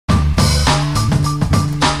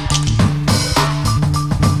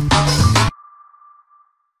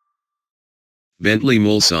Bentley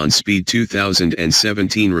Mulsanne Speed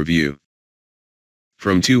 2017 review.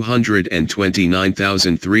 From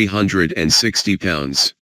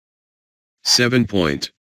 £229,360. 7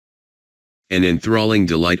 point. An enthralling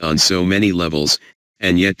delight on so many levels,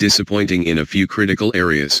 and yet disappointing in a few critical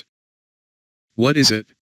areas. What is it?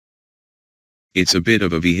 It's a bit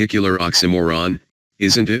of a vehicular oxymoron,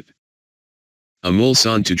 isn't it? A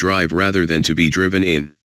Mulsanne to drive rather than to be driven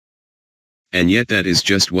in. And yet that is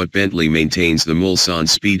just what Bentley maintains the Mulsanne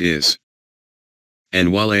Speed is.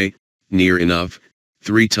 And while a, near enough,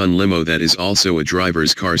 3-ton limo that is also a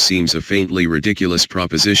driver's car seems a faintly ridiculous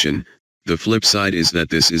proposition, the flip side is that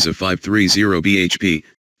this is a 530 bhp,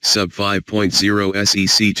 sub 5.0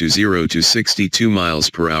 sec to 0 to 62 miles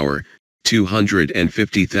per hour,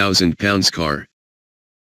 250,000 pounds car.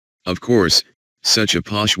 Of course, such a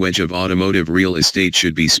posh wedge of automotive real estate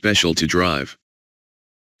should be special to drive.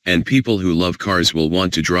 And people who love cars will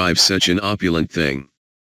want to drive such an opulent thing.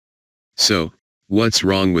 So, what's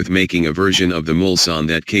wrong with making a version of the Mulsanne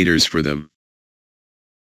that caters for them?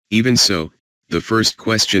 Even so, the first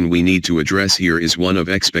question we need to address here is one of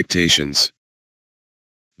expectations.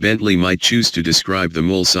 Bentley might choose to describe the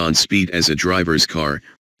Mulsanne Speed as a driver's car,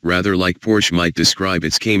 rather like Porsche might describe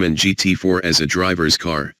its Cayman GT4 as a driver's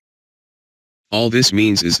car. All this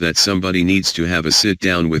means is that somebody needs to have a sit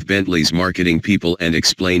down with Bentley's marketing people and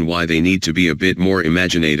explain why they need to be a bit more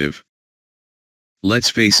imaginative. Let's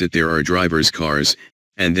face it, there are driver's cars,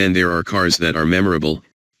 and then there are cars that are memorable,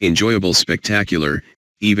 enjoyable, spectacular,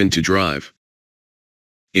 even to drive.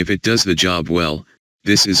 If it does the job well,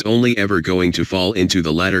 this is only ever going to fall into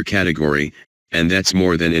the latter category, and that's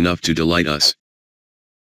more than enough to delight us.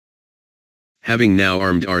 Having now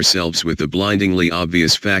armed ourselves with the blindingly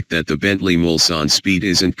obvious fact that the Bentley Mulsanne Speed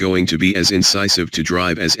isn't going to be as incisive to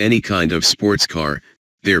drive as any kind of sports car,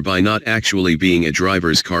 thereby not actually being a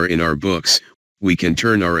driver's car in our books, we can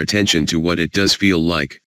turn our attention to what it does feel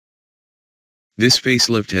like. This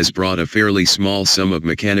facelift has brought a fairly small sum of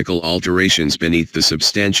mechanical alterations beneath the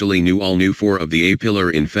substantially new all-new 4 of the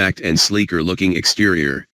A-pillar in fact and sleeker-looking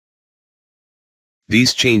exterior.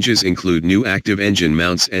 These changes include new active engine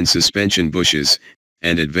mounts and suspension bushes,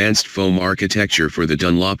 and advanced foam architecture for the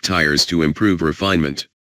Dunlop tires to improve refinement.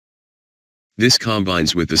 This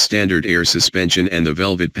combines with the standard air suspension and the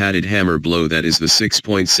velvet padded hammer blow that is the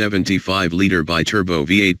 6.75-liter bi-turbo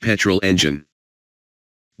V8 petrol engine.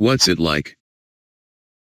 What's it like?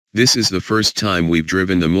 This is the first time we've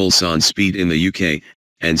driven the Mulsanne Speed in the UK,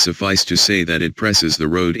 and suffice to say that it presses the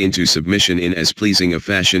road into submission in as pleasing a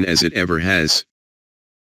fashion as it ever has.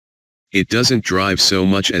 It doesn't drive so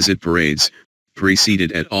much as it parades,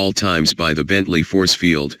 preceded at all times by the Bentley force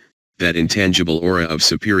field, that intangible aura of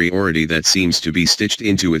superiority that seems to be stitched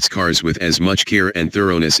into its cars with as much care and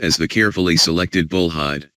thoroughness as the carefully selected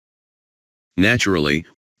bullhide. Naturally,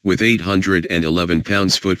 with 811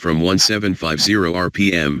 pounds-foot from 1750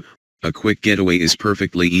 RPM, a quick getaway is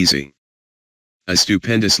perfectly easy. A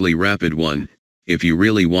stupendously rapid one, if you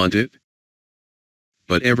really want it.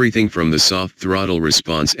 But everything from the soft throttle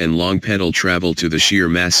response and long pedal travel to the sheer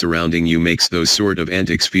mass surrounding you makes those sort of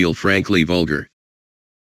antics feel frankly vulgar.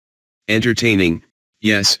 Entertaining,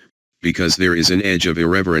 yes, because there is an edge of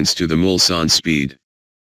irreverence to the Mulsanne Speed.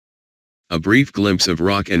 A brief glimpse of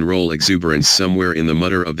rock and roll exuberance somewhere in the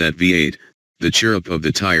mutter of that V8, the chirrup of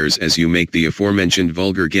the tires as you make the aforementioned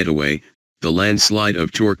vulgar getaway, the landslide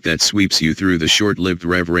of torque that sweeps you through the short-lived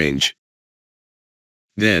rev range.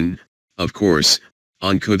 Then, of course,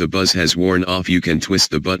 once the buzz has worn off, you can twist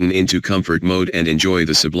the button into comfort mode and enjoy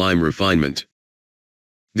the sublime refinement.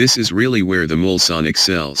 This is really where the Mulsanne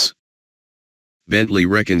excels. Bentley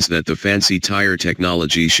reckons that the fancy tire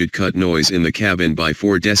technology should cut noise in the cabin by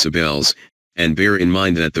 4 decibels, and bear in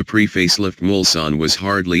mind that the pre-facelift Mulsanne was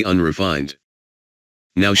hardly unrefined.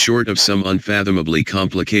 Now, short of some unfathomably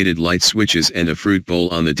complicated light switches and a fruit bowl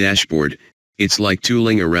on the dashboard, it's like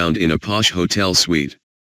tooling around in a posh hotel suite.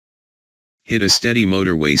 Hit a steady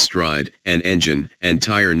motorway stride, and engine and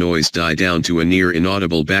tire noise die down to a near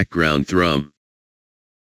inaudible background thrum.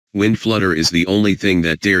 Wind flutter is the only thing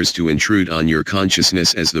that dares to intrude on your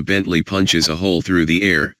consciousness as the Bentley punches a hole through the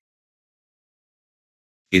air.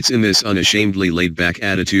 It's in this unashamedly laid-back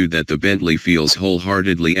attitude that the Bentley feels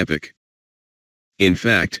wholeheartedly epic. In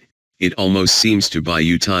fact, it almost seems to buy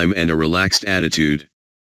you time and a relaxed attitude.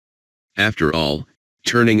 After all,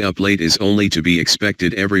 turning up late is only to be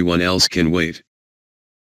expected, everyone else can wait.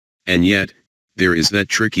 And yet, there is that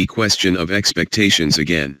tricky question of expectations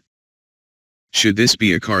again. Should this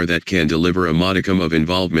be a car that can deliver a modicum of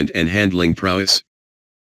involvement and handling prowess?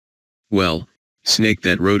 Well, snake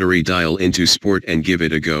that rotary dial into sport and give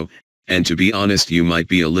it a go, and to be honest, you might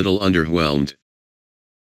be a little underwhelmed.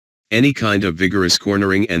 any kind of vigorous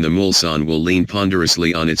cornering and the Mulsanne will lean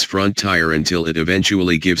ponderously on its front tire until it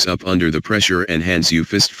eventually gives up under the pressure and hands you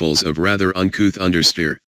fistfuls of rather uncouth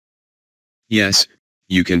understeer. Yes,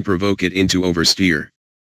 you can provoke it into oversteer.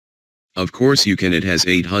 Of course you can. It has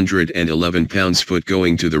 811 pounds-foot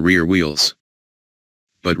going to the rear wheels.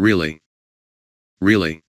 But really?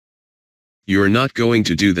 Really? You're not going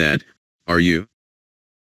to do that, are you?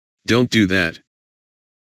 Don't do that.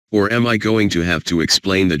 Or am I going to have to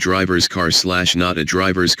explain the driver's car / not a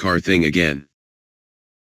driver's car thing again?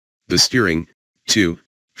 The steering, too,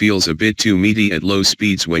 feels a bit too meaty at low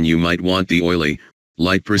speeds when you might want the oily,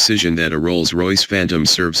 light precision that a Rolls-Royce Phantom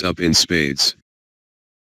serves up in spades.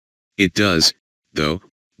 It does, though,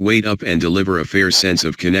 weight up and deliver a fair sense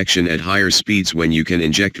of connection at higher speeds when you can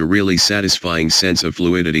inject a really satisfying sense of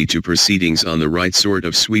fluidity to proceedings on the right sort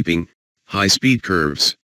of sweeping, high-speed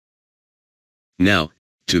curves. Now,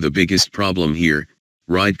 to the biggest problem here,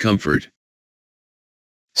 ride comfort.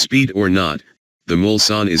 Speed or not, the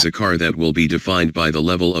Mulsanne is a car that will be defined by the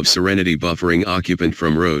level of serenity buffering occupant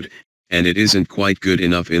from road, and it isn't quite good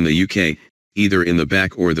enough in the UK, either in the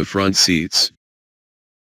back or the front seats.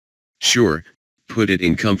 Sure, put it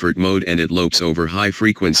in comfort mode and it lopes over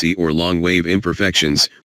high-frequency or long-wave imperfections,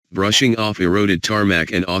 brushing off eroded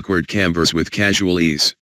tarmac and awkward cambers with casual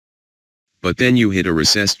ease. But then you hit a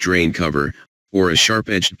recessed drain cover, or a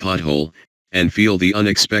sharp-edged pothole, and feel the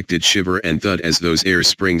unexpected shiver and thud as those air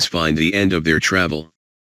springs find the end of their travel.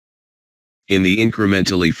 In the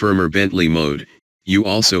incrementally firmer Bentley mode, you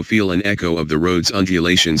also feel an echo of the road's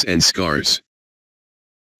undulations and scars.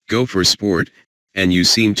 Go for sport, and you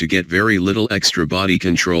seem to get very little extra body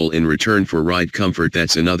control in return for ride comfort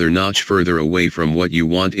that's another notch further away from what you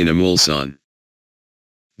want in a Mulsanne.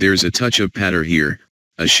 There's a touch of patter here,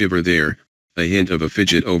 a shiver there, a hint of a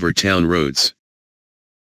fidget over town roads.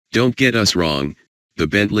 Don't get us wrong, the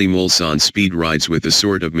Bentley Mulsanne Speed rides with the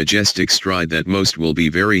sort of majestic stride that most will be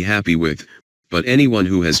very happy with, but anyone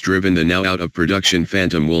who has driven the now out of production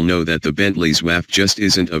Phantom will know that the Bentley's waft just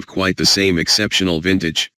isn't of quite the same exceptional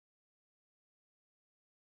vintage.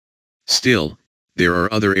 Still, there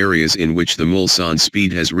are other areas in which the Mulsanne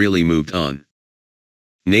Speed has really moved on.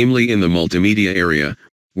 Namely in the multimedia area,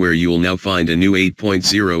 where you'll now find a new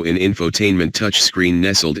 8.0 in infotainment touchscreen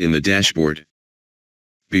nestled in the dashboard.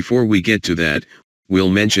 Before we get to that, we'll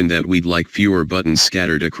mention that we'd like fewer buttons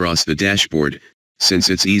scattered across the dashboard, since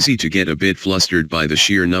it's easy to get a bit flustered by the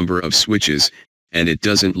sheer number of switches, and it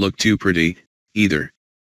doesn't look too pretty, either.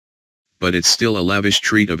 But it's still a lavish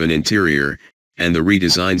treat of an interior, and the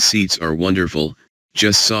redesigned seats are wonderful,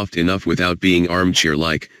 just soft enough without being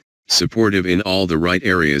armchair-like, supportive in all the right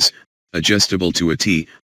areas, adjustable to a T,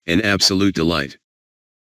 an absolute delight.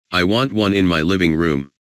 I want one in my living room.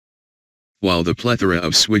 While the plethora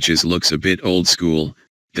of switches looks a bit old school,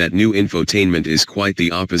 that new infotainment is quite the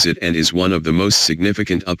opposite and is one of the most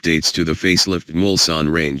significant updates to the facelift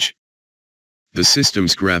Mulsanne range. The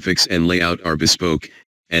system's graphics and layout are bespoke,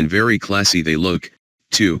 and very classy they look,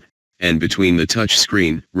 too, and between the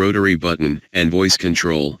touchscreen, rotary button, and voice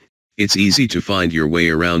control, it's easy to find your way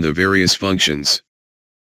around the various functions.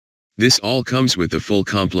 This all comes with the full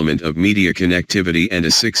complement of media connectivity and a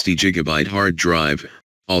 60GB hard drive,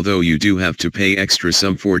 although you do have to pay extra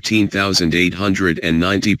some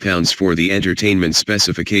 £14,890 for the entertainment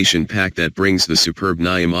specification pack that brings the superb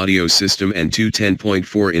NIM audio system and two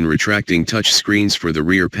 10.4-in retracting touch screens for the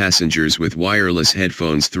rear passengers with wireless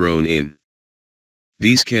headphones thrown in.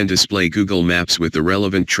 These can display Google Maps with the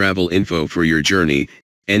relevant travel info for your journey,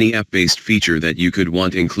 any app-based feature that you could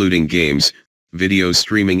want including games, video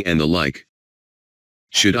streaming and the like.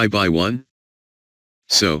 Should I buy one?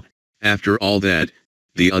 So, after all that,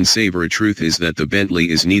 the unsavory truth is that the Bentley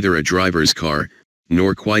is neither a driver's car,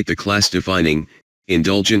 nor quite the class-defining,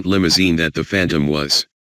 indulgent limousine that the Phantom was.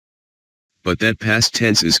 But that past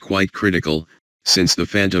tense is quite critical, since the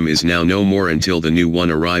Phantom is now no more until the new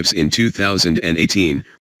one arrives in 2018,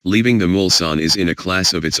 leaving the Mulsanne is in a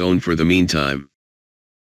class of its own for the meantime.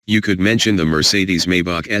 You could mention the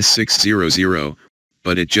Mercedes-Maybach S600,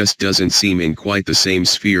 but it just doesn't seem in quite the same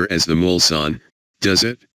sphere as the Mulsanne, does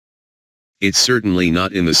it? It's certainly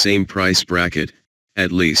not in the same price bracket,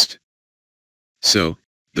 at least. So,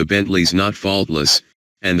 the Bentley's not faultless,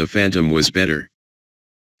 and the Phantom was better.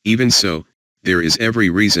 Even so, there is every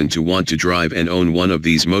reason to want to drive and own one of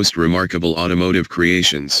these most remarkable automotive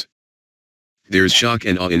creations. There's shock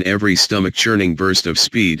and awe in every stomach-churning burst of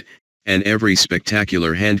speed, and every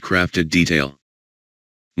spectacular handcrafted detail.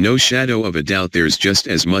 No shadow of a doubt there's just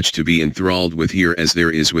as much to be enthralled with here as there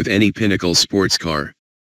is with any pinnacle sports car.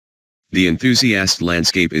 The enthusiast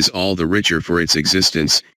landscape is all the richer for its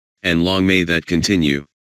existence, and long may that continue.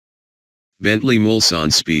 Bentley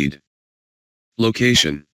Mulsanne Speed.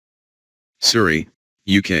 Location: Surrey,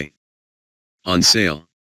 UK. On sale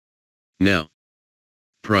now.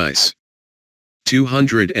 Price: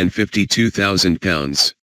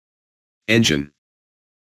 £252,000. Engine: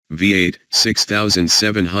 V8,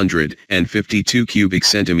 6,752 cubic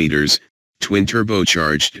centimeters, twin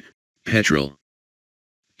turbocharged, petrol.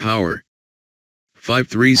 Power: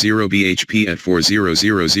 530 bhp at 4000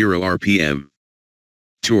 rpm.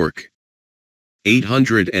 Torque: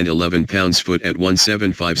 811 pounds-foot at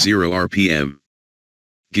 1750 rpm.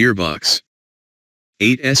 Gearbox: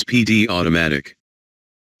 8 SPD automatic.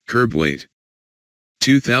 Curb weight: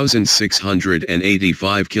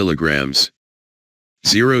 2,685 kilograms.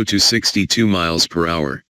 0 to 62 miles per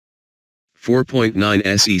hour.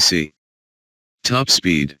 4.9 sec. Top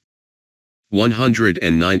speed: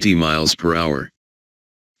 190 miles per hour.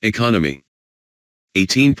 Economy: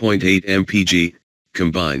 18.8 mpg,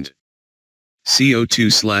 combined.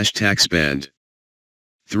 CO2/tax band: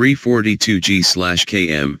 342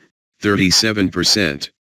 g/km,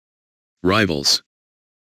 37%. Rivals: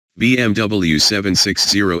 BMW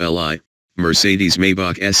 760Li,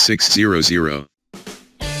 Mercedes-Maybach S600.